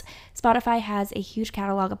account. Spotify has a huge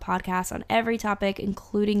catalog of podcasts on every topic,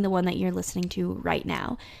 including the one that you're listening to right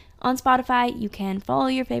now. On Spotify, you can follow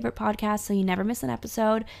your favorite podcast so you never miss an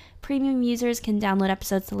episode. Premium users can download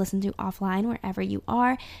episodes to listen to offline wherever you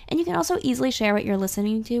are. And you can also easily share what you're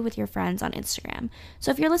listening to with your friends on Instagram.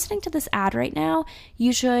 So if you're listening to this ad right now,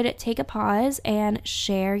 you should take a pause and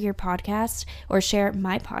share your podcast, or share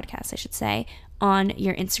my podcast, I should say, on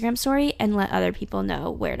your Instagram story and let other people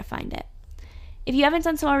know where to find it. If you haven't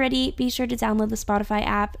done so already, be sure to download the Spotify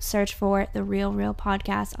app, search for The Real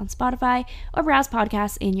Podcast on Spotify, or browse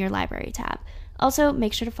podcasts in your library tab. Also,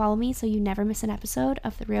 make sure to follow me so you never miss an episode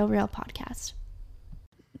of The Real Podcast.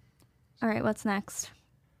 All right, what's next?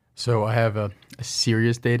 So I have a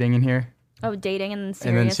serious dating in here. Oh, dating and serious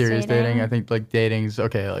And then serious dating. I think like dating's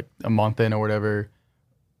okay, like a month in or whatever,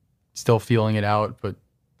 still feeling it out, but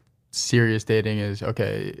serious dating is,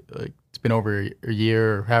 okay, like it's been over a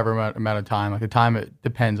year or however amount of time. Like the time, it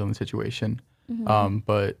depends on the situation.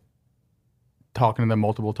 But talking to them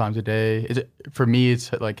multiple times a day, for me,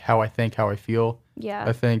 it's like how I think, how I feel. Yeah.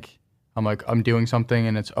 I think I'm like, I'm doing something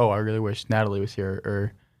and it's, I really wish Natalie was here,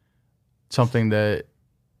 or something that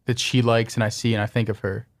she likes and I see and I think of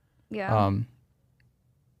her. Yeah.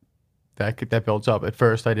 That builds up. At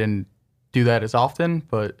first, I didn't do that as often,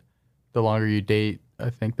 but the longer you date, I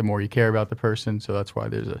think the more you care about the person. So that's why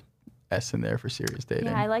there's a S in there for serious dating.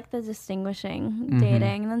 Yeah, I like the distinguishing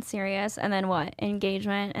dating and then serious and then what?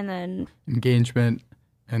 Engagement and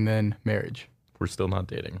then marriage. We're still not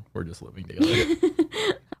dating. We're just living together.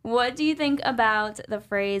 What do you think about the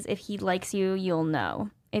phrase, if he likes you, you'll know?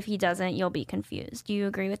 If he doesn't, you'll be confused. Do you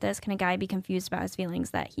agree with this? Can a guy be confused about his feelings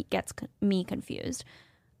that he gets me confused?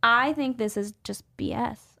 I think this is just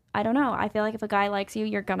BS. I don't know. I feel like if a guy likes you,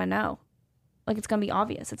 you're gonna know. Like, it's gonna be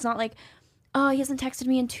obvious. It's not like, oh, he hasn't texted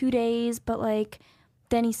me in 2 days, but like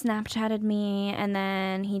then he Snapchatted me and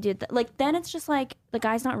then he did like, then it's just like the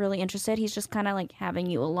guy's not really interested. He's just kind of like having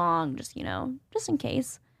you along, just, you know, just in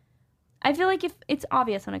case. I feel like if it's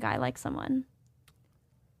obvious when a guy likes someone.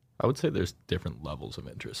 I would say there's different levels of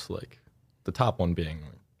interest. Like the top one being,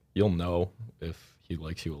 you'll know if he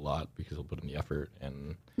likes you a lot because he'll put in the effort,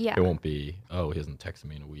 and Yeah. it won't be, oh, he hasn't texted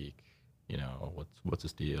me in a week. You know, what's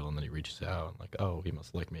his deal? And then he reaches out and like, oh, he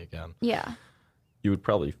must like me again. Yeah. You would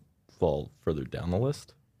probably fall further down the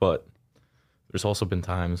list. But there's also been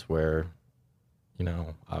times where, you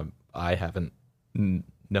know, I haven't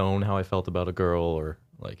known how I felt about a girl, or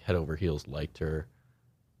like head over heels liked her,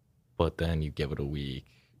 but then you give it a week.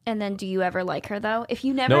 And then do you ever like her though? If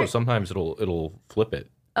you never... No, sometimes it'll flip it.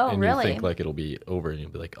 Oh, and really? you think like it'll be over, and you'll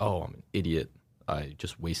be like, oh, I'm an idiot. I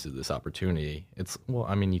just wasted this opportunity. Well,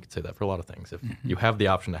 I mean, you could say that for a lot of things. If you have the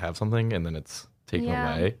option to have something and then it's taken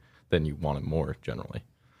away, then you want it more generally.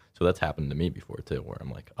 So that's happened to me before too, where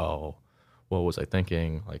I'm like, oh, what was I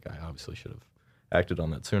thinking? Like, I obviously should have acted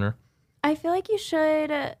on that sooner. I feel like you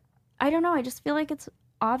should, I don't know, I just feel like it's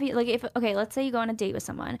obvious. Like okay, let's say you go on a date with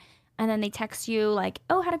someone and then they text you like,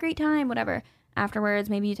 oh, had a great time, whatever. Afterwards,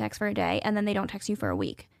 maybe you text for a day and then they don't text you for a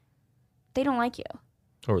week. They don't like you.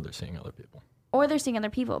 Or they're seeing other people. Or they're seeing other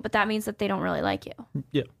people, but that means that they don't really like you.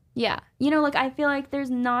 Yeah. Yeah. You know, like, I feel like there's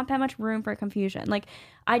not that much room for confusion. Like,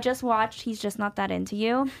 I just watched He's Just Not That Into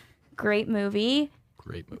You. Great movie.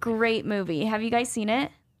 Great movie. Have you guys seen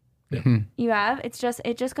it? Yeah. You have?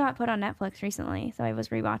 It just got put on Netflix recently, so I was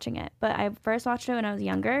rewatching it. But I first watched it when I was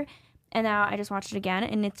younger, and now I just watched it again,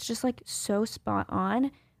 and it's just, like, so spot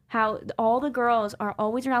on. How all the girls are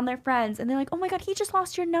always around their friends, and they're like, oh my God, he just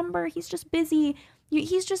lost your number. He's just busy.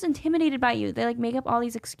 He's just intimidated by you. They like make up all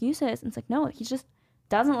these excuses. And it's like, no, he just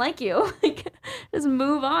doesn't like you. Like, just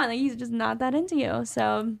move on. Like, he's just not that into you.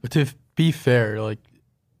 So, but to be fair, like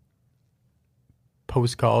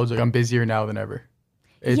post college, like I'm busier now than ever.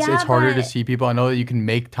 It's harder to see people. I know that you can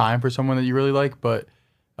make time for someone that you really like, but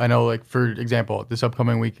I know, like, for example, this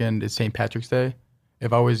upcoming weekend is St. Patrick's Day.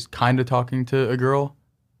 If I was kind of talking to a girl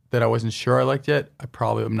that I wasn't sure I liked yet, I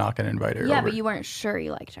probably am not going to invite her over. But you weren't sure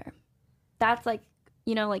you liked her. That's like,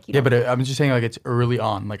 you know, like, you yeah, but I'm just saying, like, it's early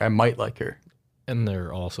on. Like, I might like her. And there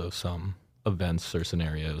are also some events or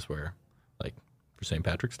scenarios where, like, for St.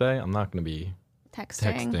 Patrick's Day, I'm not going to be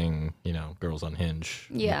texting, you know, girls on Hinge.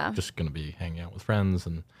 Yeah. I'm just going to be hanging out with friends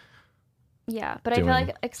and but I feel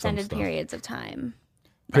like extended periods of time.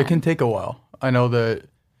 But it can take a while. I know that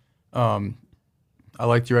I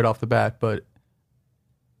liked you right off the bat, but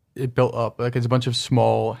it built up. Like, it's a bunch of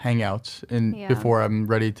small hangouts before I'm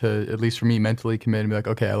ready to, at least for me, mentally commit and be like,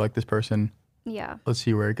 okay, I like this person. Yeah. Let's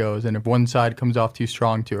see where it goes. And if one side comes off too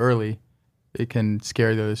strong too early, it can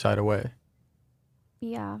scare the other side away.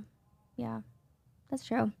 Yeah. Yeah. That's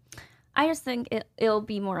true. I just think it'll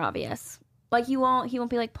be more obvious. Like, he won't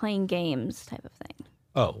be like playing games type of thing.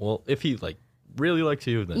 Oh, well, if he like really likes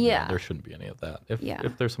you, then there shouldn't be any of that.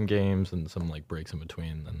 If there's some games and some like breaks in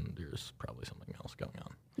between, then there's probably something else going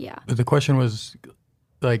on. Yeah. But the question was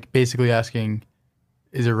like basically asking,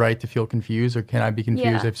 is it right to feel confused, or can I be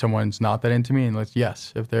confused if someone's not that into me? And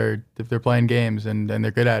yes, if they're playing games and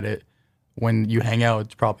they're good at it, when you hang out,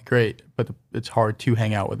 it's probably great, but it's hard to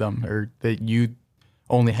hang out with them, or that you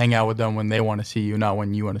only hang out with them when they want to see you, not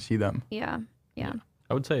when you want to see them. Yeah.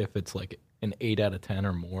 I would say if it's like an 8 out of 10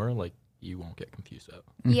 or more, like, you won't get confused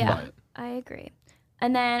by it. I agree.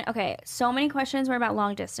 And then, okay, so many questions were about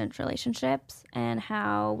long distance relationships and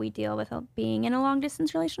how we deal with being in a long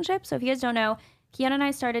distance relationship. So if you guys don't know, Kian and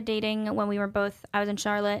I started dating when I was in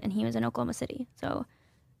Charlotte and he was in Oklahoma City. So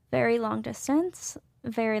very long distance.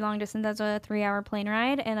 very long distance as a 3-hour plane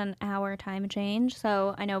ride and an hour time change.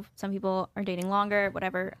 So I know some people are dating longer,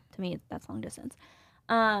 whatever. To me, that's long distance.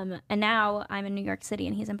 And now I'm in New York City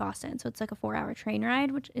and he's in Boston. So it's like a 4-hour train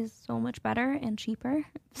ride, which is so much better and cheaper.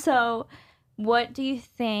 So what do you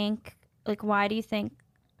think, like, how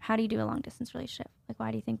do you do a long distance relationship? Like,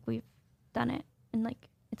 why do you think we've done it and like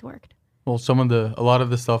it's worked? Well, a lot of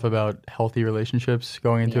the stuff about healthy relationships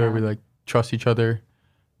going into it, we like trust each other.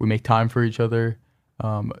 We make time for each other.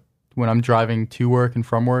 When I'm driving to work and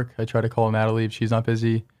from work, I try to call Natalie if she's not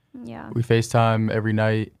busy. Yeah. We FaceTime every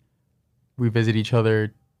night. We visit each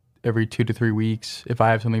other every 2 to 3 weeks. If I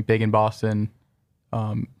have something big in Boston,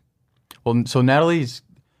 so Natalie's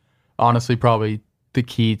honestly probably the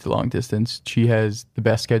key to long distance. She has the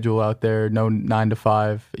best schedule out there. No 9 to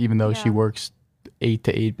 5, even though she works 8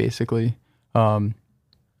 to 8 basically.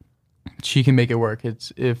 She can make it work.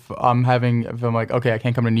 It's if I'm like, okay, I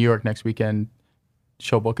can't come to New York next weekend,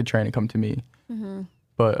 she'll book a train and come to me. Mm-hmm.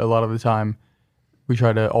 But a lot of the time, we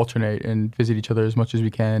try to alternate and visit each other as much as we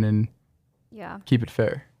can and keep it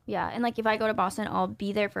fair. Yeah, and like if I go to Boston, I'll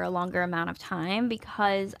be there for a longer amount of time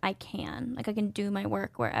because I can. Like I can do my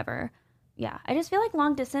work wherever. Yeah, I just feel like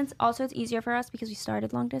long distance, also it's easier for us because we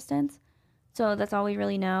started long distance. So that's all we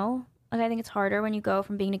really know. Like I think it's harder when you go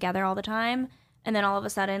from being together all the time and then all of a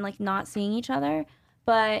sudden like not seeing each other.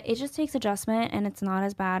 But it just takes adjustment and it's not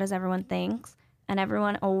as bad as everyone thinks. And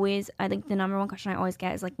everyone always, I think the number one question I always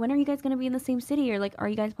get is like, when are you guys going to be in the same city? Or like, are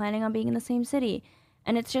you guys planning on being in the same city?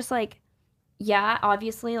 And it's just like, yeah,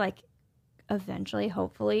 obviously, like eventually,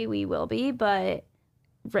 hopefully we will be. But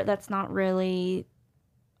that's not really,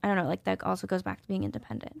 I don't know, like that also goes back to being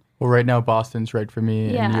independent. Well, right now, Boston's right for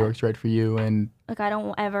me and New York's right for you. And like,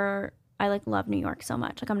 I like love New York so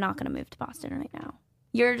much. Like, I'm not going to move to Boston right now.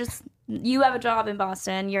 You have a job in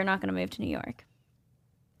Boston. You're not going to move to New York.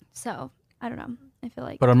 So I don't know. I feel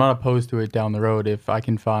like. But I'm not opposed to it down the road if I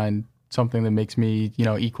can find something that makes me,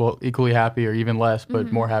 equally happy or even less,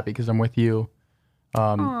 but more happy because I'm with you.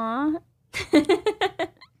 Aww. Look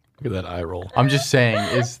at that eye roll. I'm just saying,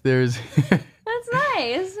 there's. That's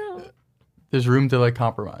nice. There's room to like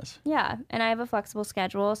compromise. Yeah, and I have a flexible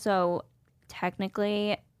schedule, so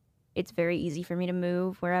technically, it's very easy for me to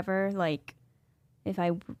move wherever. Like, if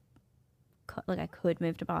I could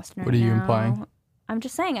move to Boston. What are you implying? I'm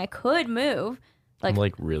just saying I could move. Like, I'm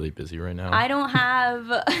like really busy right now. I don't have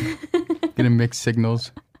Gonna mix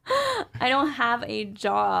signals. I don't have a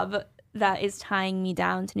job that is tying me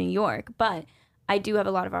down to New York, but I do have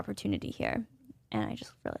a lot of opportunity here, and I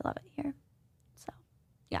just really love it here. So,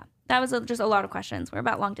 yeah, that was just a lot of questions. We're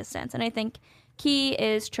about long distance, and I think key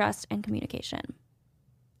is trust and communication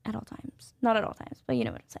at all times. Not at all times, but you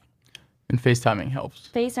know what I'm saying. And FaceTiming helps.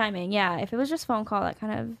 FaceTiming, yeah. If it was just phone call,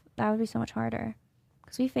 that would be so much harder.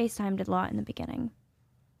 Because we FaceTimed a lot in the beginning.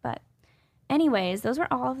 But anyways, those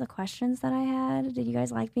were all of the questions that I had. Did you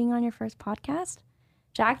guys like being on your first podcast?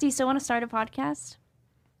 Jack, do you still want to start a podcast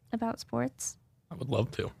about sports? I would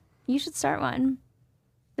love to. You should start one.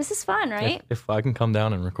 This is fun, right? If I can come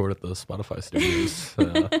down and record at the Spotify studios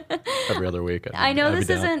every other week. I know this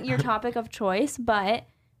isn't your topic of choice, but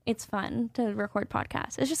it's fun to record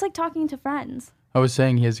podcasts. It's just like talking to friends. I was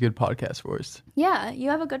saying he has a good podcast voice. Yeah, you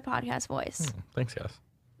have a good podcast voice. Thanks, guys.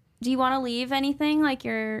 Do you want to leave anything, like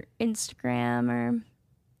your Instagram or...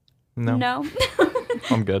 No. No?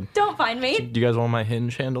 I'm good. Don't find me. Do you guys want my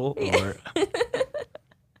Hinge handle? Or...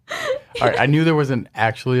 All right, I knew there wasn't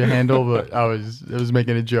actually a handle, but I was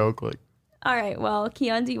making a joke. Like. All right, well,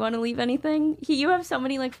 Kian, do you want to leave anything? You have so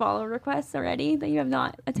many like follow requests already that you have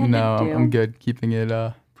not attended to. No, I'm good keeping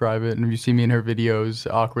it private. And if you see me in her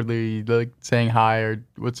videos awkwardly like saying hi or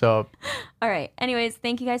what's up. All right. Anyways,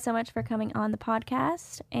 thank you guys so much for coming on the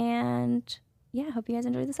podcast. And yeah, I hope you guys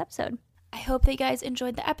enjoyed this episode. I hope that you guys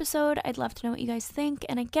enjoyed the episode. I'd love to know what you guys think.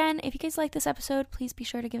 And again, if you guys like this episode, please be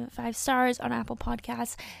sure to give it 5 stars on Apple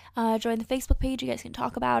Podcasts. Join the Facebook page. You guys can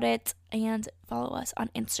talk about it. And follow us on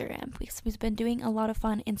Instagram because we've been doing a lot of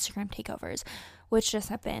fun Instagram takeovers, which just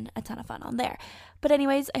have been a ton of fun on there. But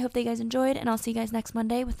anyways, I hope that you guys enjoyed. And I'll see you guys next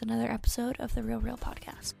Monday with another episode of the Real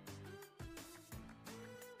Podcast.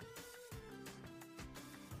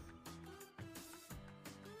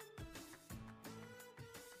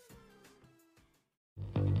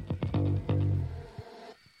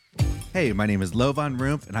 Hey, my name is Lovan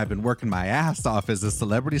Rumpf, and I've been working my ass off as a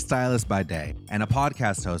celebrity stylist by day and a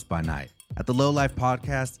podcast host by night. At the Low Life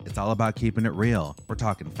Podcast, it's all about keeping it real. We're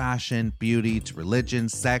talking fashion, beauty, to religion,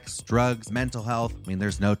 sex, drugs, mental health. I mean,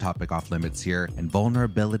 there's no topic off limits here, and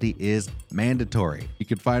vulnerability is mandatory. You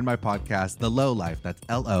can find my podcast, The Low Life, that's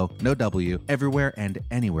L-O, no W, everywhere and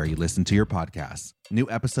anywhere you listen to your podcasts. New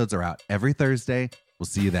episodes are out every Thursday. We'll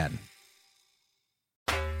see you then.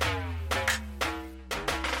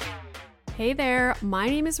 Hey there, my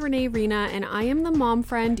name is Renee Rena and I am the mom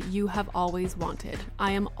friend you have always wanted. I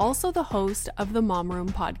am also the host of the Mom Room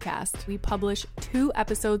podcast. We publish 2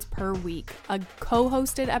 episodes per week, a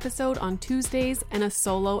co-hosted episode on Tuesdays and a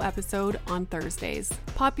solo episode on Thursdays.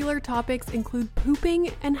 Popular topics include pooping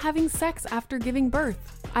and having sex after giving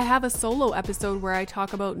birth. I have a solo episode where I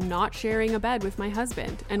talk about not sharing a bed with my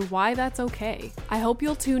husband and why that's okay. I hope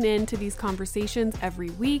you'll tune in to these conversations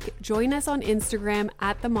every week. Join us on Instagram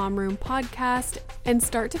at the Mom Room podcast and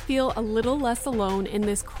start to feel a little less alone in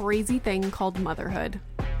this crazy thing called motherhood.